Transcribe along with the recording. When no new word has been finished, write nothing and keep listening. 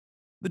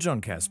The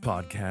Johncast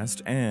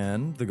podcast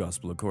and The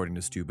Gospel According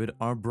to Stupid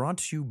are brought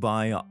to you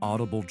by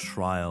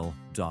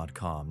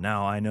audibletrial.com.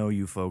 Now, I know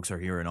you folks are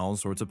hearing all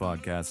sorts of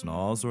podcasts and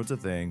all sorts of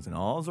things, and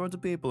all sorts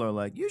of people are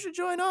like, you should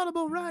join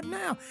Audible right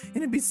now, and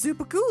it'd be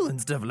super cool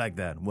and stuff like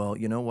that. Well,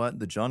 you know what?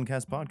 The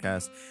Johncast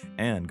podcast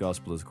and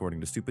Gospel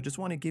According to Stupid just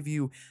want to give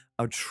you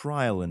a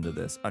trial into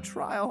this. A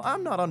trial?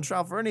 I'm not on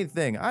trial for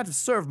anything. I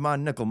just served my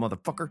nickel,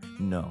 motherfucker.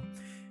 No.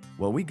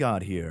 What we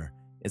got here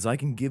is I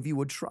can give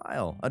you a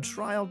trial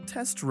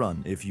test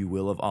run, if you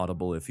will, of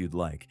Audible if you'd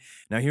like.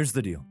 Now, here's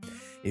the deal.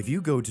 If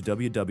you go to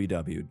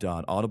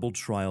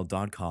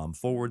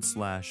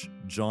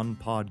www.audibletrial.com/John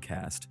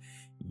Podcast,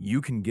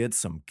 you can get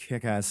some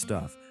kick-ass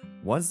stuff.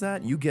 What's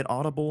that? You get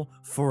Audible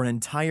for an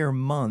entire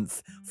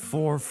month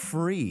for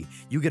free.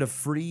 You get a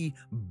free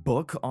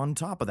book on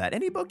top of that.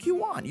 Any book you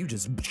want. You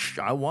just,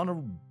 I want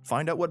to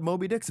find out what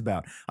Moby Dick's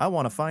about. I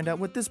want to find out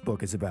what this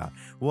book is about.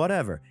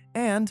 Whatever.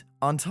 And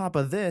on top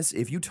of this,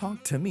 if you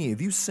talk to me,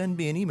 if you send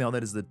me an email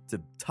that is the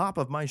top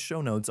of my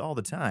show notes all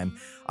the time,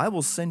 I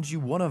will send you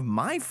one of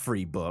my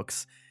free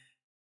books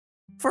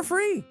for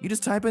free. You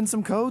just type in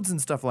some codes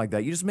and stuff like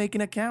that. You just make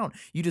an account.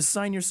 You just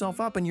sign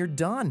yourself up and you're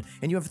done.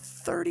 And you have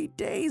 30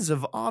 days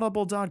of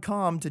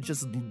audible.com to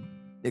just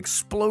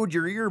explode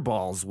your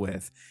earballs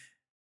with.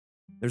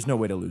 There's no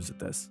way to lose at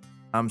this.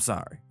 I'm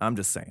sorry. I'm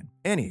just saying.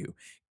 Anywho,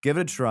 give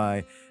it a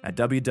try at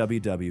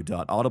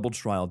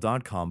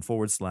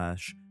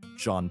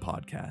www.audibletrial.com/John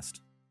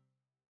Podcast.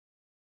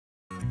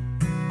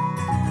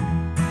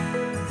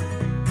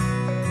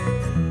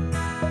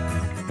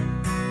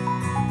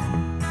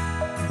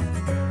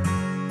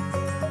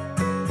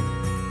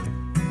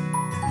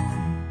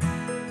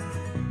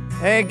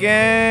 Hey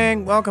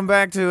gang, welcome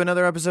back to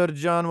another episode of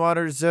John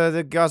Waters'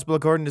 The Gospel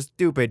According to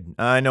Stupid.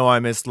 I know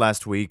I missed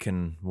last week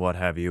and what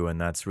have you,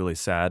 and that's really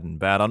sad and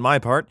bad on my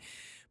part.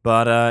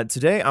 But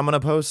today I'm gonna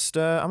post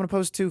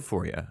two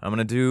for you. I'm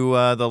gonna do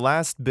the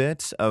last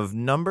bit of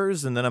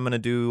numbers, and then I'm gonna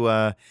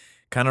do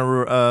kind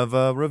of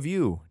a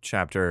review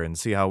chapter and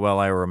see how well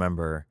I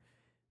remember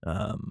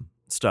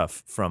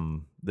stuff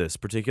from this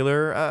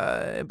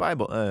particular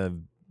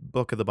Bible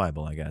book of the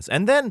Bible, I guess.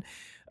 And then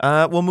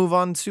we'll move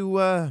on to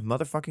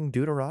motherfucking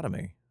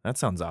Deuteronomy. That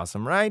sounds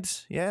awesome,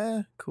 right?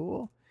 Yeah,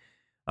 cool.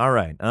 All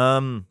right.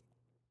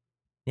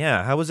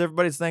 Yeah, how was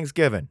everybody's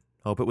Thanksgiving?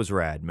 Hope it was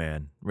rad,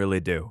 man. Really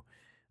do.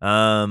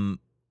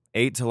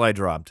 Ate till I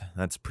dropped.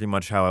 That's pretty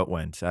much how it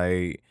went.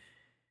 I'll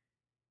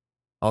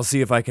see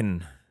if I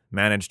can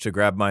manage to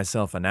grab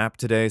myself a nap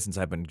today, since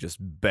I've been just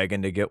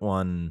begging to get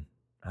one,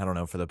 I don't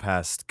know, for the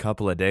past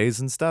couple of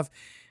days and stuff.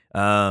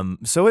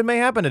 So it may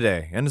happen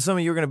today, and some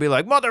of you are going to be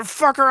like,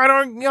 motherfucker,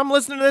 I'm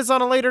listening to this on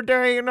a later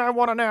day, and I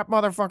want a nap,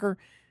 motherfucker.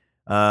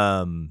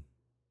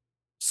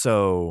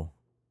 So,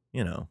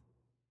 you know,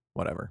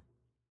 whatever.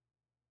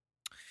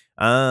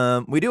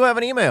 We do have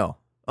an email.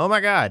 Oh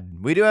my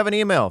God, we do have an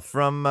email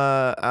from,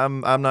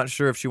 I'm not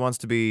sure if she wants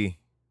to be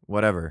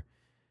whatever.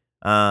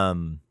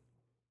 But,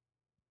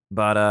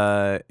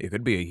 it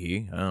could be a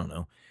he, I don't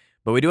know.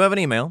 But we do have an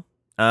email.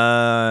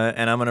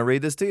 And I'm going to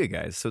read this to you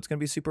guys, so it's going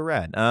to be super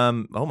rad.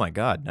 Oh my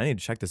God, I need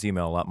to check this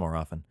email a lot more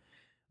often.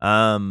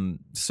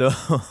 So,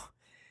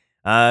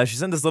 she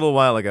sent this a little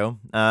while ago.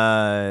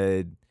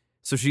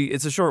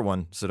 It's a short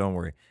one, so don't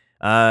worry.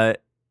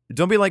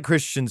 Don't be like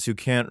Christians who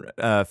can't,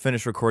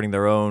 finish recording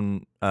their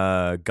own,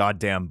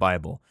 goddamn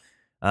Bible.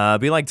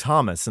 Be like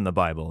Thomas in the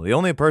Bible. The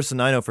only person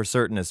I know for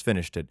certain has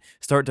finished it,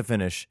 start to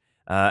finish,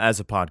 as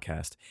a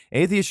podcast.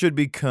 Atheists should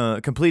be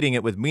completing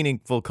it with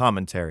meaningful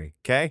commentary,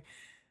 okay?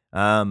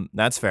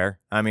 That's fair.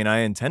 I mean, I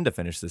intend to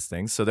finish this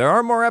thing, so there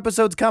are more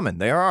episodes coming.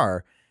 There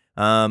are.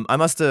 I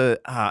must have,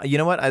 you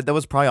know what? That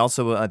was probably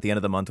also at the end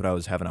of the month when I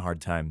was having a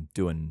hard time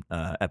doing,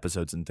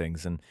 episodes and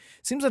things. And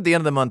it seems like the end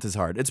of the month is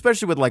hard,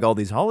 especially with like all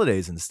these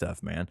holidays and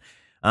stuff, man.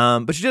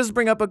 But she does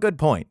bring up a good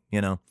point,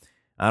 you know.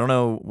 I don't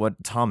know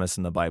what Thomas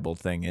in the Bible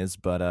thing is,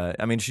 but,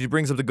 I mean, she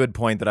brings up the good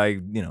point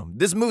that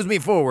this moves me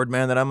forward,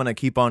 man, that I'm going to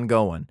keep on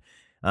going.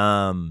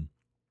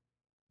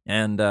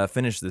 And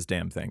finish this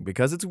damn thing,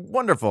 because it's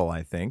wonderful,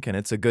 I think, and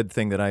it's a good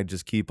thing that I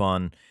just keep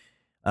on,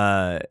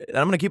 I'm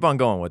going to keep on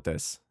going with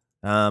this,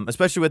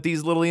 especially with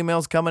these little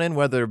emails coming in,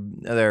 whether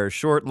they're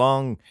short,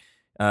 long,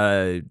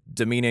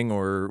 demeaning,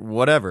 or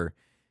whatever.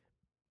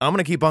 I'm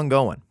going to keep on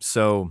going,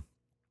 so,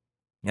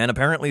 and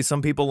apparently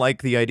some people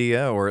like the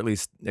idea, or at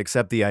least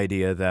accept the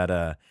idea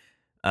that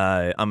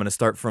I'm going to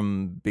start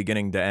from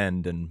beginning to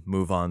end and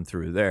move on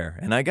through there,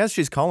 and I guess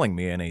she's calling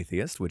me an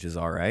atheist, which is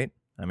all right.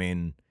 I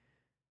mean,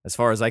 as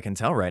far as I can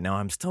tell right now,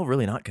 I'm still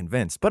really not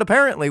convinced. But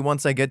apparently,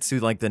 once I get to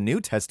like the New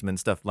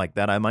Testament stuff like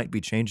that, I might be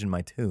changing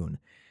my tune.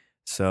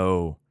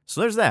 So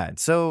there's that.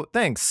 So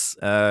thanks,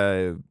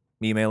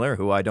 emailer,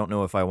 who I don't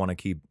know if I want to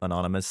keep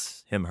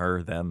anonymous, him,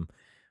 her, them,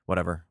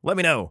 whatever. Let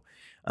me know.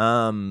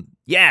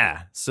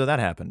 Yeah. So that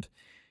happened.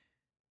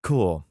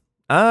 Cool.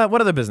 What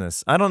other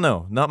business? I don't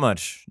know. Not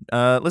much.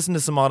 Listen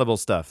to some Audible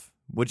stuff,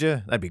 would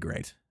you? That'd be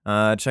great.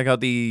 Check out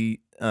the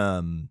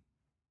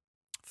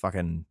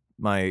fucking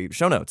my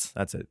show notes.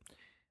 That's it.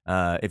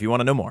 if you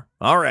want to know more.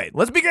 All right,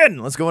 let's begin.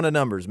 Let's go into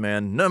Numbers,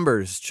 man.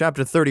 Numbers,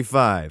 chapter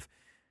 35.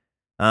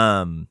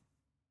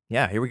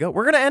 Yeah, here we go.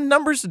 We're gonna end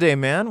Numbers today,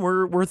 man.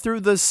 We're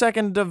through the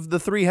second of the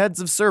three heads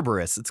of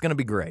Cerberus. It's gonna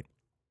be great.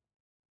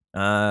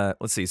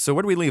 Let's see. So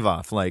where do we leave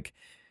off? Like,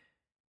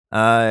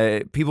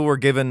 people were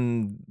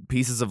given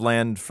pieces of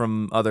land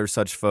from other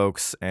such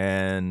folks,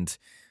 and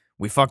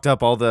we fucked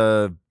up all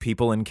the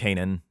people in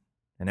Canaan,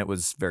 and it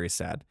was very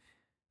sad.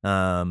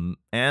 And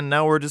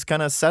now we're just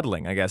kind of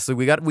settling, I guess. So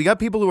we got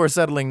people who are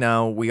settling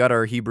now. We got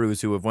our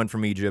Hebrews who have went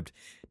from Egypt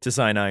to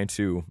Sinai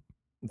to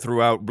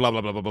throughout blah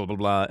blah blah blah blah blah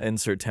blah,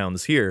 insert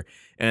towns here,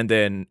 and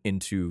then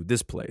into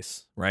this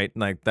place, right?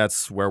 Like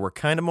that's where we're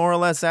kind of more or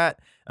less at.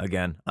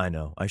 Again, I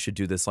know I should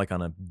do this like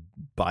on a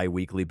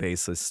bi-weekly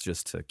basis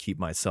just to keep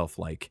myself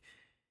like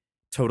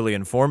totally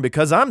informed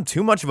because I'm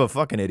too much of a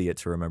fucking idiot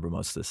to remember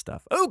most of this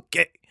stuff.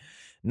 Okay.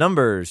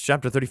 Numbers,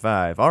 chapter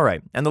 35. All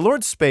right. And the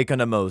Lord spake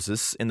unto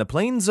Moses in the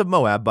plains of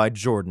Moab by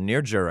Jordan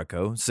near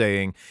Jericho,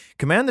 saying,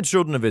 Command the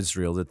children of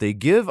Israel that they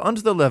give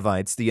unto the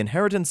Levites the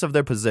inheritance of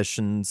their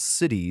possessions,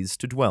 cities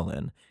to dwell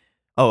in.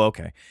 Oh,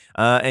 okay.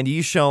 And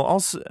ye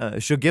shall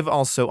give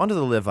also unto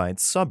the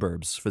Levites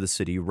suburbs for the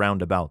city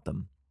round about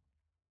them.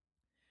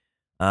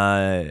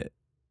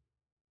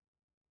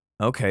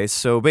 Okay,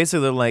 so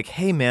basically they're like,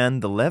 hey man,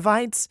 the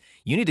Levites,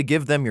 you need to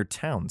give them your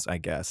towns, I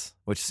guess,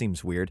 which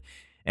seems weird.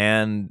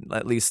 And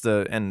at least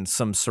and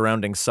some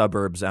surrounding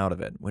suburbs out of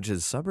it, which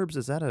is suburbs.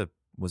 Was that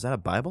a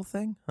Bible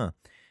thing? Huh.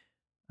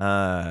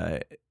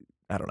 I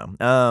don't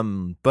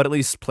know. But at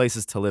least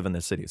places to live in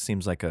the city. It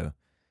seems like I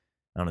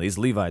don't know. These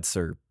Levites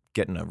are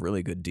getting a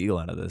really good deal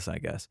out of this, I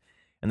guess.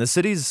 And the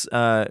cities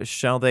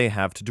shall they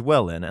have to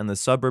dwell in, and the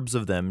suburbs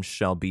of them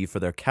shall be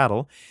for their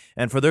cattle,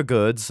 and for their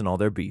goods and all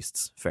their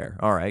beasts. Fair.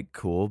 All right,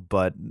 cool.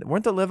 But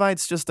weren't the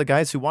Levites just the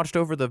guys who watched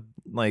over the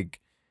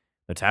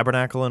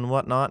tabernacle and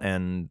whatnot,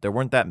 and there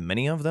weren't that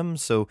many of them?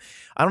 So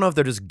I don't know if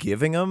they're just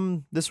giving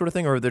them this sort of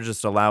thing, or they're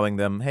just allowing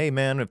them, hey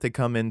man, if they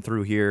come in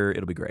through here,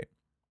 it'll be great.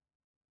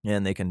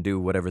 And they can do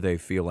whatever they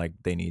feel like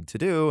they need to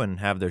do and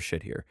have their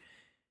shit here.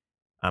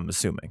 I'm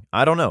assuming.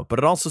 I don't know. But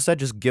it also said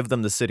just give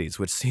them the cities,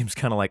 which seems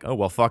kind of like, oh,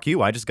 well, fuck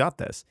you. I just got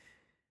this.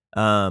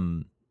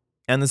 And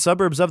the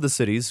suburbs of the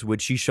cities,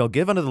 which ye shall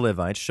give unto the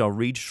Levites, shall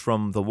reach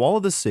from the wall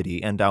of the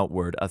city and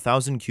outward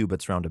 1,000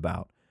 cubits round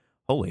about.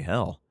 Holy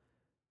hell.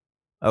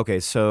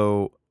 Okay,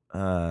 so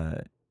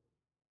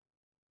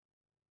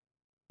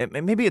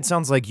maybe it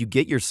sounds like you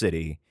get your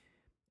city,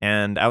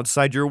 and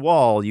outside your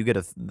wall, you get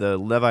the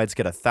Levites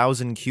get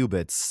 1,000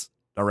 cubits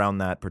around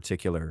that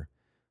particular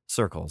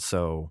circle.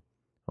 So,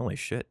 holy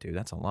shit, dude,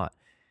 that's a lot.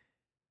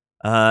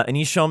 And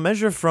ye shall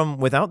measure from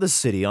without the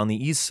city on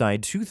the east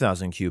side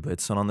 2,000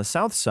 cubits, and on the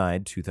south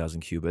side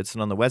 2,000 cubits,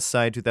 and on the west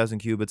side 2,000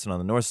 cubits, and on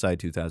the north side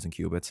 2,000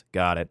 cubits.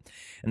 Got it.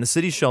 And the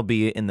city shall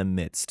be in the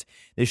midst.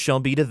 They shall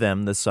be to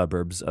them the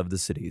suburbs of the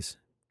cities.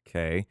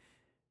 Okay.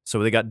 So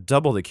they got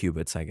double the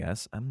cubits, I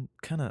guess. I'm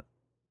kind of...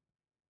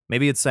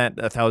 Maybe it's at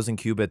 1,000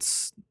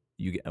 cubits.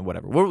 You get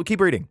whatever. We'll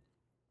keep reading.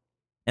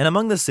 And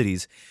among the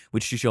cities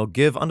which ye shall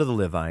give unto the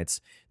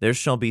Levites, there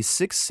shall be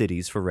 6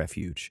 cities for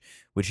refuge,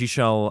 which ye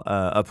shall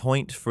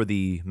appoint for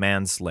the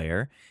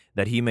manslayer,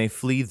 that he may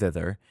flee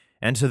thither.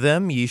 And to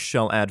them ye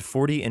shall add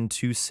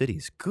 42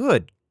 cities.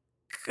 Good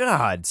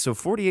God. So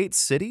 48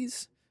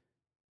 cities?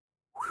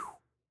 Whew.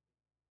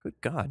 Good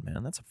God,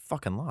 man. That's a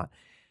fucking lot.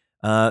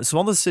 So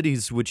all the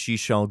cities which ye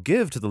shall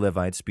give to the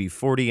Levites be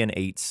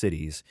 48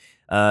 cities.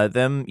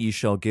 Them ye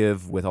shall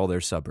give with all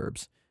their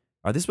suburbs.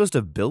 Are they supposed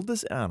to build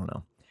this? I don't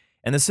know.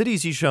 And the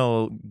cities ye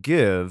shall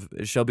give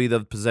shall be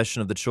the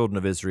possession of the children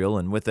of Israel,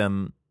 and with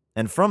them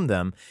and from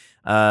them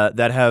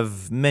that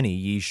have many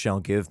ye shall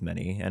give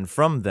many, and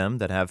from them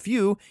that have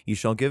few ye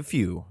shall give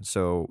few.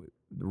 So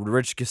the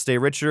rich stay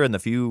richer, and the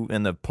few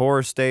and the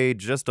poor stay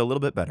just a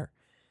little bit better.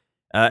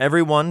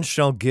 Every one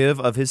shall give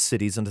of his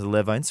cities unto the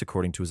Levites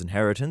according to his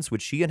inheritance,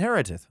 which he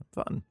inheriteth.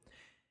 Fun.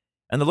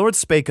 And the Lord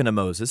spake unto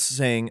Moses,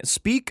 saying,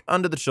 Speak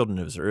unto the children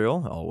of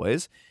Israel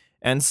always,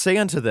 and say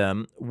unto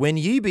them, When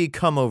ye be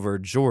come over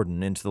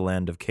Jordan into the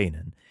land of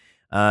Canaan,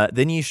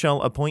 then ye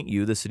shall appoint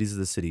you the cities of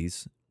the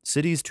cities,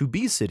 cities to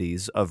be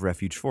cities of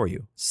refuge for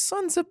you,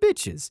 sons of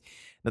bitches,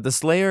 that the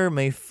slayer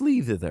may flee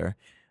thither,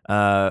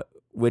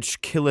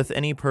 which killeth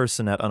any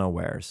person at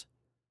unawares.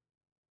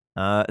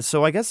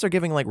 So I guess they're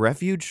giving, like,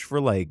 refuge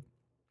for, like,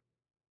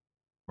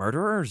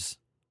 murderers?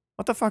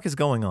 What the fuck is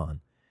going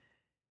on?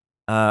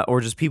 Or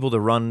just people to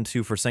run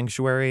to for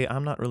sanctuary?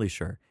 I'm not really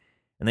sure.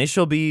 And they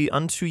shall be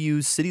unto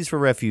you cities for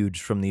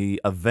refuge from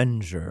the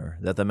avenger,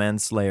 that the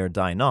manslayer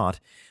die not,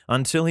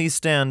 until he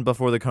stand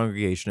before the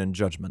congregation in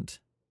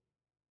judgment.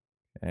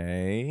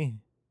 Okay.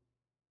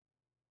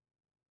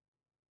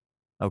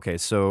 Okay,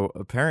 so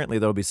apparently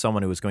there'll be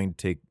someone who is going to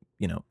take,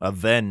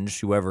 avenge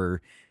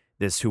whoever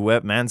this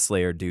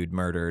manslayer dude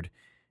murdered.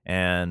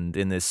 And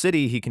in this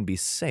city, he can be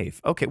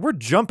safe. Okay, we're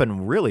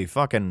jumping really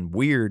fucking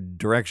weird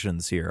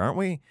directions here, aren't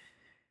we?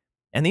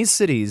 And these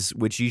cities,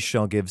 which ye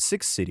shall give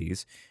 6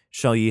 cities,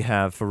 shall ye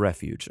have for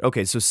refuge.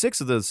 Okay, so 6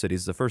 of those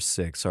cities, the first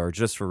 6, are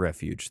just for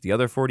refuge. The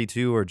other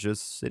 42 are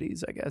just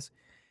cities, I guess.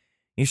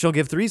 Ye shall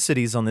give 3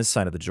 cities on this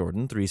side of the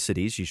Jordan. 3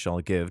 cities ye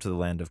shall give to the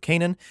land of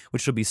Canaan,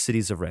 which shall be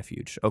cities of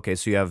refuge. Okay,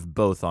 so you have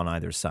both on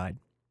either side.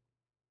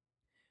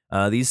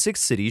 These 6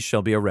 cities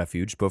shall be a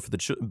refuge,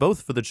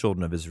 both for the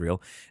children of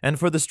Israel, and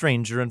for the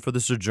stranger and for the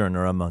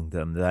sojourner among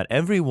them, that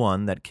every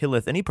one that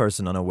killeth any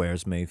person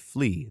unawares may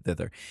flee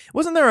thither.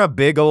 Wasn't there a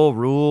big old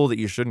rule that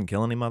you shouldn't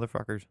kill any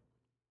motherfuckers?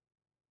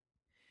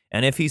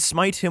 And if he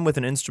smite him with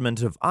an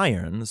instrument of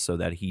iron, so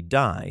that he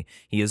die,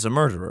 he is a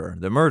murderer.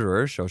 The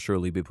murderer shall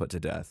surely be put to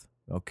death.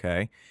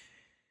 Okay.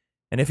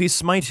 And if he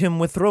smite him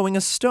with throwing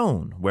a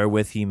stone,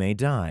 wherewith he may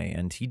die,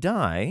 and he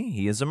die,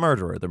 he is a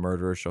murderer. The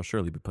murderer shall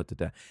surely be put to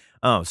death.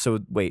 Oh, so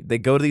wait, they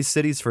go to these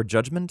cities for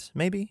judgment,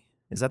 maybe?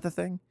 Is that the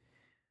thing?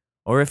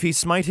 Or if he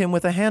smite him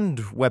with a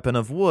hand weapon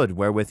of wood,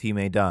 wherewith he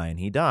may die, and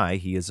he die,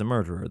 he is a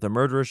murderer. The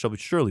murderer shall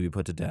surely be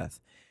put to death.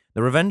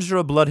 The revenger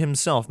of blood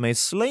himself may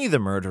slay the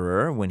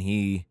murderer when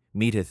he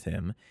meeteth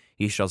him,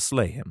 he shall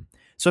slay him.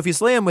 So if you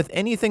slay him with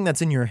anything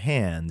that's in your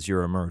hands,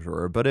 you're a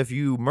murderer. But if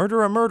you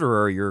murder a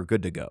murderer, you're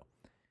good to go.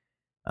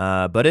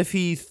 But if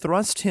he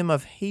thrust him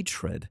of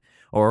hatred,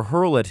 or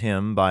hurl at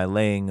him by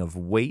laying of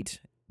weight,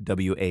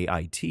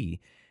 W-A-I-T,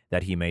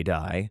 that he may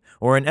die,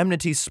 or in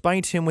enmity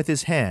spite him with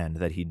his hand,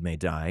 that he may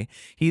die,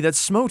 he that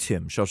smote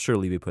him shall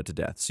surely be put to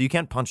death. So you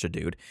can't punch a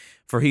dude,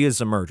 for he is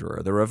a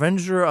murderer. The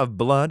revenger of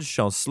blood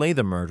shall slay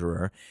the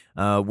murderer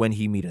when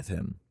he meeteth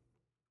him.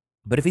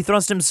 But if he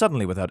thrust him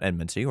suddenly without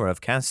enmity, or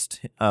have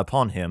cast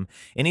upon him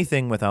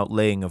anything without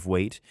laying of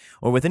weight,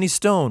 or with any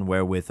stone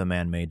wherewith a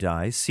man may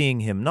die, seeing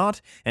him not,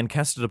 and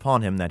cast it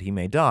upon him that he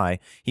may die,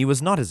 he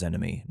was not his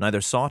enemy,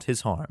 neither sought his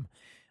harm.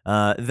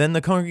 Then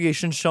the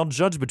congregation shall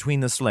judge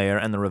between the slayer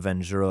and the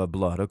revenger of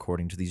blood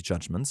according to these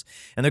judgments,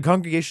 and the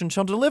congregation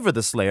shall deliver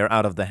the slayer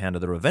out of the hand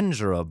of the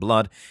revenger of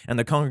blood, and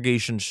the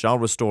congregation shall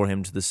restore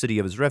him to the city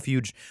of his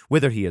refuge,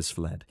 whither he has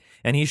fled.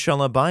 And he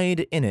shall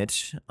abide in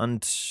it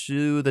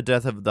unto the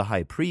death of the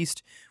high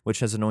priest,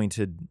 which was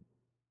anointed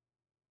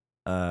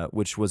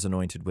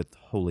with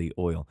holy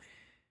oil.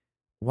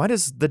 Why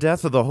does the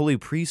death of the holy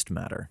priest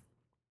matter?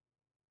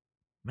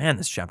 Man,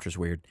 this chapter's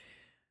weird.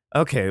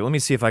 Okay, let me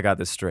see if I got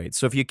this straight.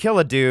 So if you kill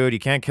a dude, you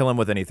can't kill him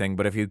with anything,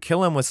 but if you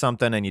kill him with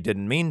something and you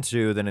didn't mean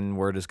to, then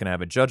we're just going to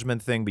have a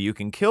judgment thing, but you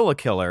can kill a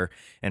killer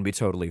and be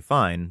totally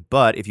fine.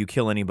 But if you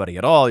kill anybody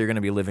at all, you're going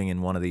to be living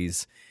in one of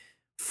these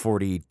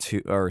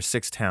 42 or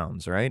 6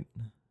 towns, right?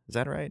 Is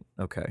that right?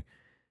 Okay.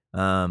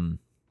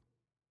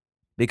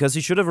 Because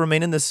he should have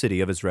remained in the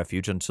city of his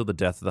refuge until the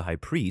death of the high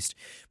priest,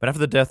 but after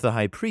the death of the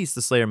high priest,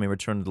 the slayer may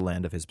return to the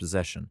land of his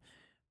possession.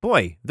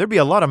 Boy, there'd be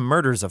a lot of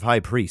murders of high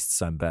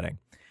priests, I'm betting.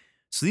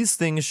 So these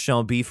things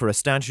shall be for a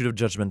statute of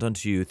judgment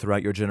unto you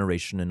throughout your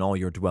generation in all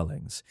your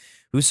dwellings.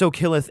 Whoso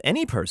killeth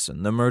any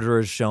person, the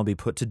murderers shall be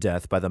put to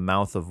death by the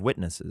mouth of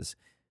witnesses.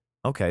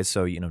 Okay,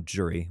 so,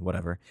 jury,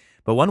 whatever.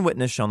 But one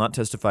witness shall not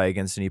testify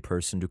against any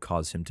person to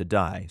cause him to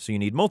die. So you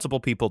need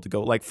multiple people to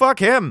go like, fuck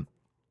him!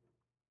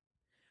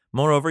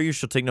 Moreover, you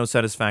shall take no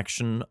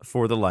satisfaction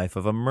for the life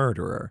of a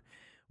murderer,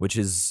 which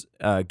is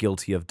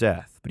guilty of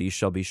death, but he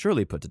shall be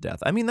surely put to death.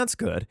 I mean, that's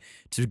good.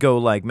 To go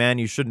like, man,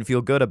 you shouldn't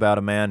feel good about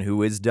a man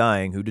who is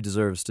dying, who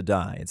deserves to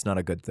die. It's not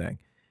a good thing.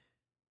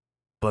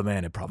 But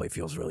man, it probably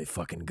feels really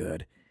fucking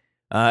good.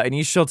 And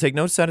ye shall take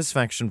no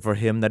satisfaction for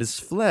him that is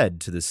fled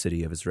to the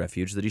city of his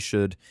refuge, that he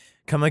should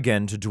come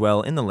again to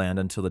dwell in the land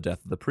until the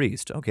death of the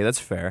priest. Okay, that's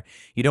fair.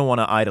 You don't want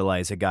to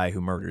idolize a guy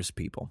who murders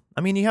people.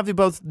 I mean, you have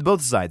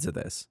both sides of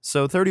this.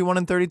 So 31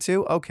 and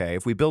 32, okay,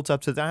 if we built up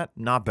to that,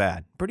 not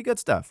bad. Pretty good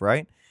stuff,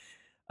 right?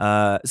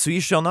 So ye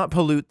shall not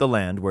pollute the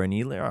land wherein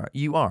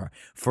you are.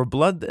 For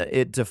blood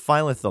it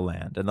defileth the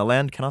land, and the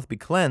land cannot be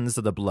cleansed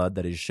of the blood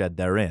that is shed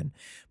therein,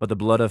 but the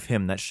blood of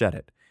him that shed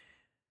it.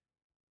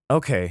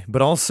 Okay,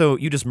 but also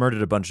you just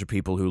murdered a bunch of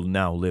people who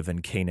now live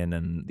in Canaan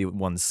and the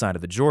one side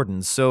of the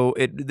Jordan, so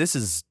this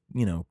is,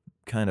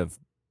 kind of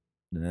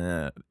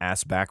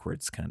ass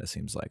backwards, kind of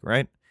seems like,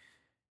 right?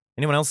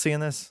 Anyone else seeing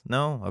this?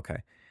 No?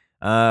 Okay.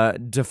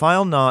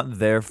 Defile not,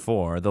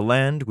 therefore, the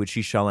land which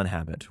ye shall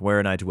inhabit,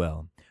 wherein I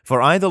dwell. For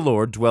I, the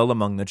Lord, dwell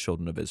among the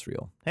children of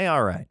Israel. Hey,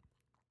 all right.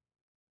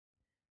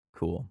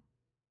 Cool.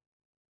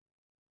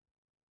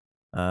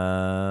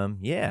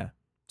 Yeah.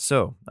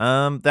 So,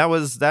 that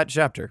was that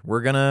chapter.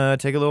 We're gonna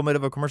take a little bit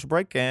of a commercial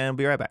break and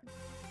be right back.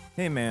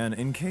 Hey man,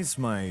 in case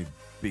my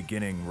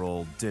beginning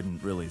roll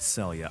didn't really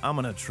sell you, I'm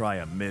gonna try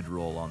a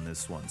mid-roll on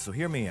this one, so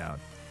hear me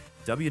out.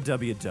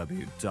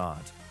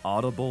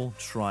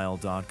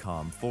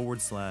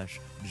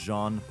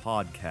 www.audibletrial.com/John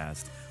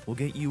Podcast will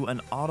get you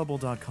an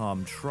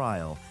audible.com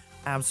trial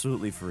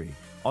absolutely free.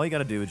 All you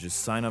gotta do is just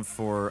sign up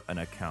for an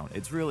account.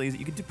 It's real easy.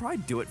 You could probably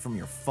do it from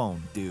your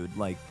phone, dude.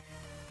 Like,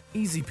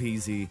 easy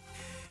peasy.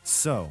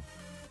 So,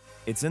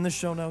 it's in the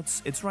show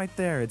notes. It's right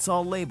there. It's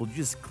all labeled. You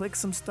just click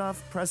some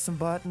stuff, press some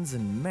buttons,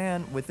 and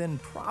man, within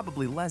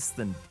probably less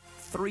than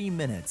 3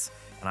 minutes,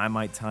 and I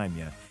might time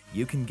you,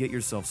 you can get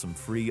yourself some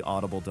free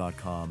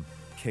audible.com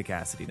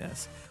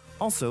kick-assidiness.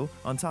 Also,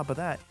 on top of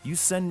that, you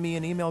send me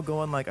an email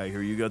going like, I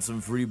hear you got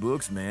some free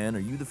books, man. Are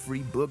you the free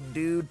book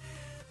dude?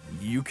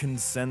 you can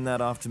send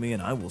that off to me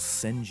and I will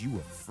send you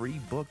a free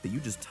book that you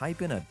just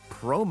type in a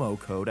promo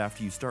code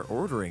after you start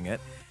ordering it,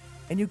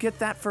 and you get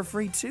that for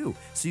free too.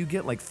 So you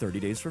get like 30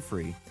 days for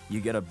free, you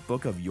get a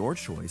book of your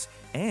choice,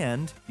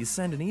 and you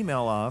send an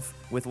email off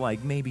with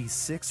like maybe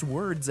 6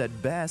 words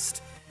at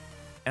best,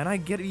 and I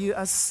get you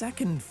a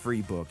second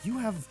free book. You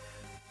have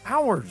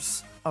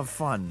hours of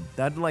fun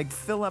that like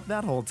fill up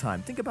that whole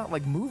time. Think about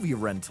like movie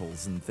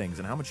rentals and things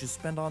and how much you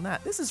spend on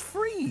that. This is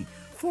free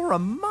for a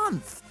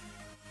month.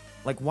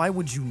 Like, why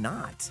would you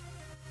not?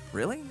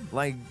 Really?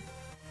 Like,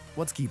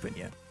 what's keeping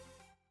you?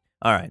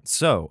 All right,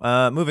 so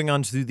moving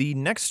on to the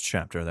next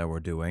chapter that we're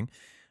doing.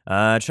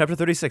 Chapter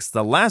 36,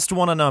 the last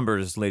one of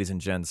Numbers, ladies and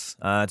gents.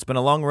 It's been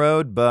a long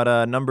road,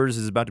 but Numbers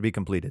is about to be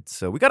completed.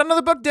 So we got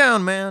another book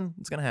down, man.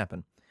 It's going to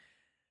happen.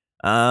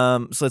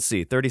 So let's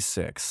see,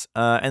 36.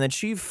 And the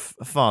chief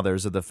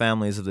fathers of the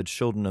families of the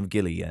children of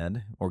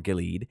Gilead, or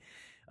Gilead,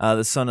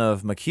 the son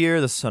of Machir,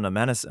 the son of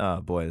Manasseh.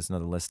 Oh boy, there's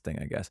another list thing,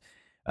 I guess.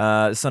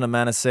 The son of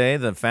Manasseh,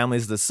 the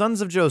families of the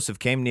sons of Joseph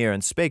came near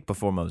and spake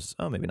before Moses.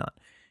 Oh, maybe not.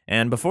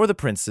 And before the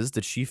princes,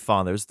 the chief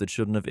fathers, the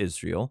children of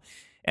Israel.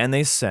 And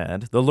they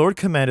said, the Lord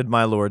commanded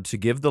my Lord to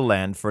give the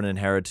land for an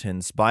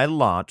inheritance by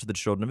lot to the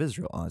children of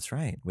Israel. Oh, that's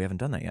right. We haven't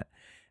done that yet.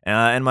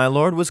 And my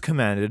Lord was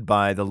commanded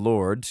by the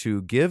Lord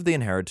to give the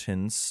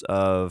inheritance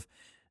of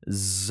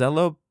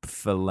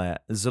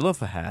Zelophehad,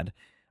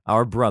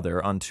 our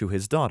brother, unto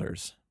his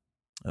daughters.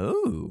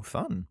 Oh,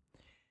 fun.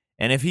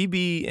 And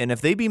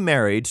if they be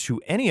married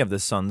to any of the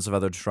sons of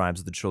other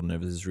tribes of the children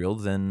of Israel,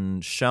 then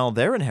shall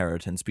their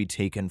inheritance be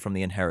taken from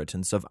the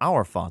inheritance of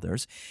our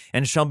fathers,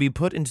 and shall be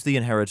put into the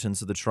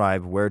inheritance of the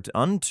tribe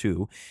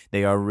whereunto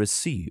they are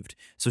received.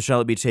 So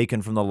shall it be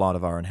taken from the lot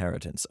of our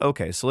inheritance.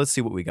 Okay, so let's see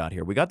what we got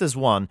here. We got this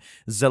one,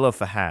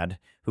 Zelophehad,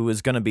 who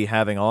is going to be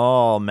having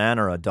all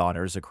manner of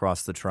daughters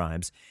across the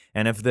tribes.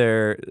 And if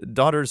their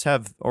daughters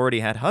have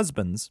already had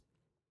husbands,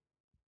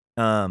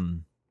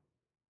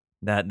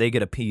 that they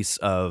get a piece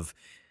of,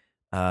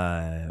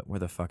 where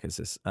the fuck is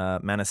this?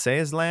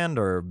 Manasseh's land,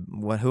 or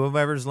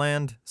whoever's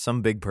land?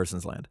 Some big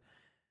person's land.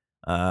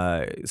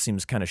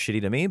 Seems kind of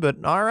shitty to me,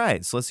 but all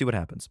right, so let's see what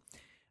happens.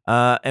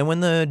 And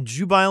when the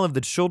jubile of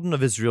the children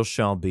of Israel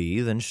shall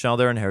be, then shall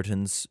their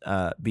inheritance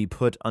be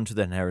put unto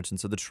the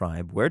inheritance of the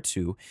tribe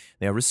whereto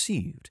they are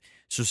received.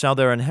 So shall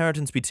their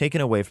inheritance be taken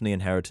away from the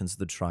inheritance of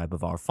the tribe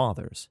of our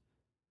fathers.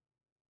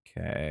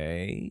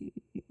 Okay,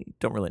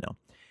 don't really know.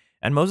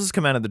 And Moses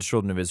commanded the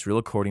children of Israel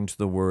according to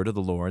the word of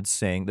the Lord,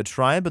 saying, the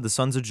tribe of the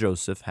sons of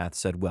Joseph hath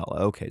said well.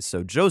 Okay,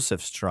 so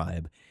Joseph's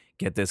tribe,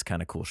 get this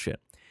kind of cool shit.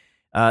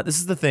 This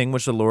is the thing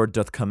which the Lord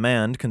doth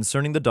command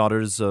concerning the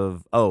daughters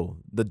of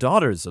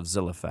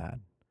Zelophehad.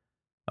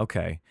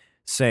 Okay,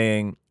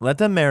 saying, let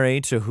them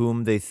marry to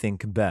whom they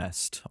think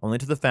best. Only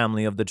to the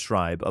family of the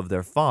tribe of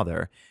their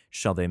father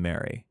shall they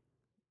marry.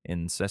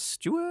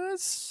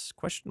 Incestuous?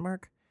 Question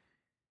mark.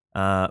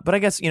 But I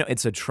guess,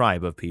 it's a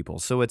tribe of people,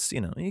 so it's,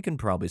 you can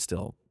probably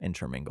still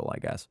intermingle, I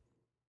guess.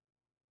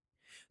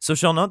 So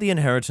shall not the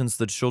inheritance of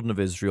the children of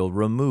Israel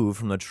remove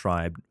from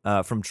tribe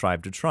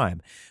to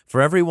tribe,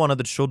 for every one of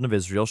the children of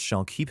Israel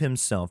shall keep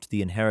himself to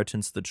the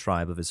inheritance of the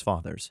tribe of his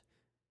fathers.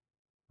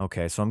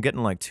 Okay, so I'm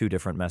getting like 2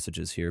 different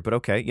messages here, but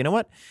okay, you know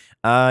what?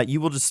 You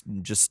will just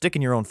stick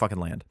in your own fucking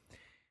land.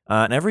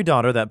 And every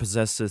daughter that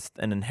possesseth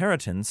an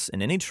inheritance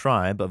in any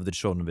tribe of the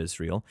children of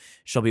Israel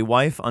shall be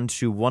wife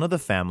unto one of the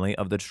family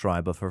of the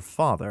tribe of her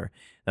father,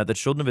 that the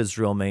children of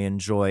Israel may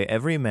enjoy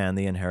every man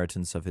the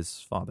inheritance of his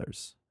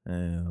fathers.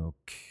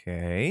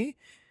 Okay.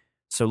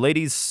 So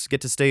ladies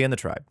get to stay in the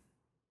tribe.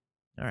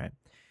 All right.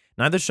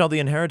 Neither shall the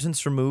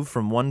inheritance remove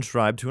from one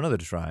tribe to another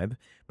tribe,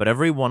 but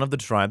every one of the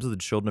tribes of the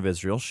children of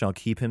Israel shall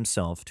keep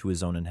himself to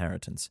his own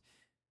inheritance.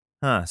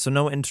 So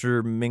no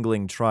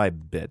intermingling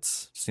tribe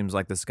bits. Seems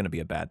like this is going to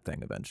be a bad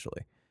thing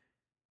eventually.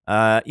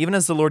 Even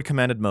as the Lord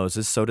commanded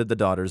Moses, so did the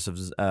daughters of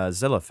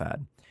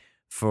Zelophehad.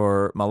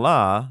 For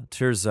Mahlah,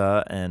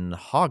 Tirzah, and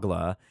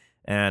Hoglah,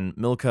 and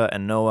Milcah,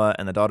 and Noah,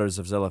 and the daughters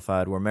of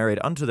Zelophehad were married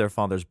unto their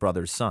father's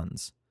brothers'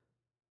 sons.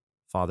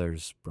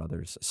 Fathers'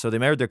 brothers. So they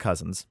married their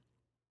cousins.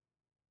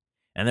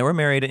 And they were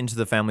married into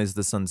the families of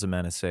the sons of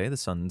Manasseh, the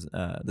son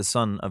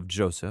of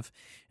Joseph,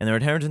 and their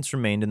inheritance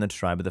remained in the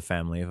tribe of the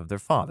family of their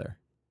father.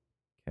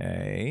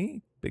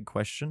 Okay, big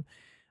question.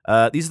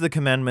 These are the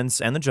commandments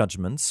and the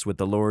judgments which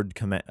the Lord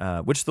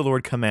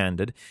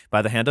commanded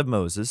by the hand of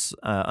Moses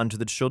unto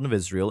the children of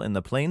Israel in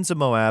the plains of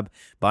Moab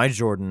by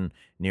Jordan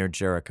near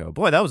Jericho.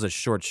 Boy, that was a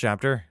short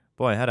chapter.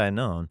 Boy, had I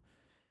known.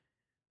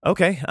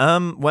 Okay,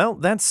 well,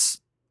 that's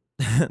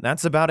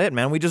about it,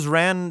 man. We just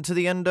ran to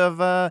the end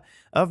of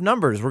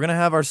Numbers. We're gonna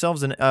have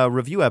ourselves a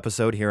review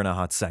episode here in a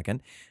hot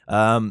second.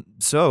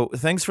 So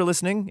thanks for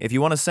listening. If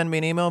you want to send me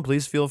an email,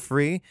 please feel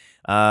free.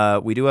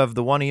 We do have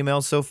the one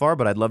email so far,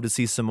 but I'd love to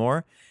see some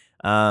more.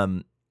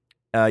 You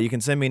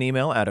can send me an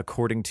email at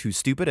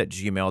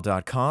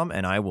accordingtostupid@gmail.com,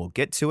 and I will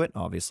get to it,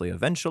 obviously,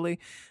 eventually.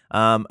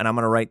 And I'm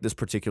gonna write this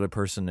particular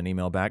person an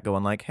email back,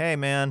 going like, "Hey,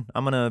 man,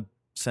 I'm gonna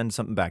send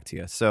something back to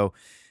you." So,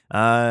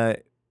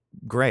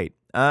 great.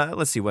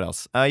 Let's see what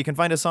else. You can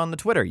find us on the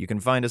Twitter. You can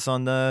find us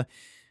on the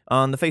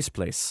on the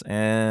Faceplace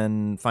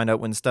and find out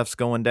when stuff's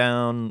going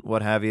down,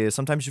 what have you.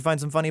 Sometimes you find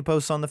some funny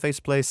posts on the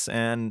Faceplace,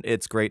 and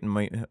it's great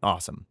and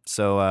awesome.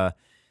 So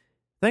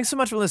thanks so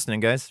much for listening,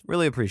 guys.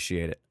 Really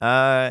appreciate it.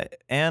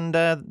 And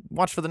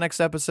watch for the next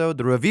episode,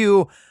 the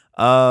review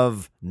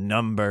of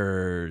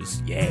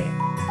Numbers.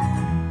 Yeah.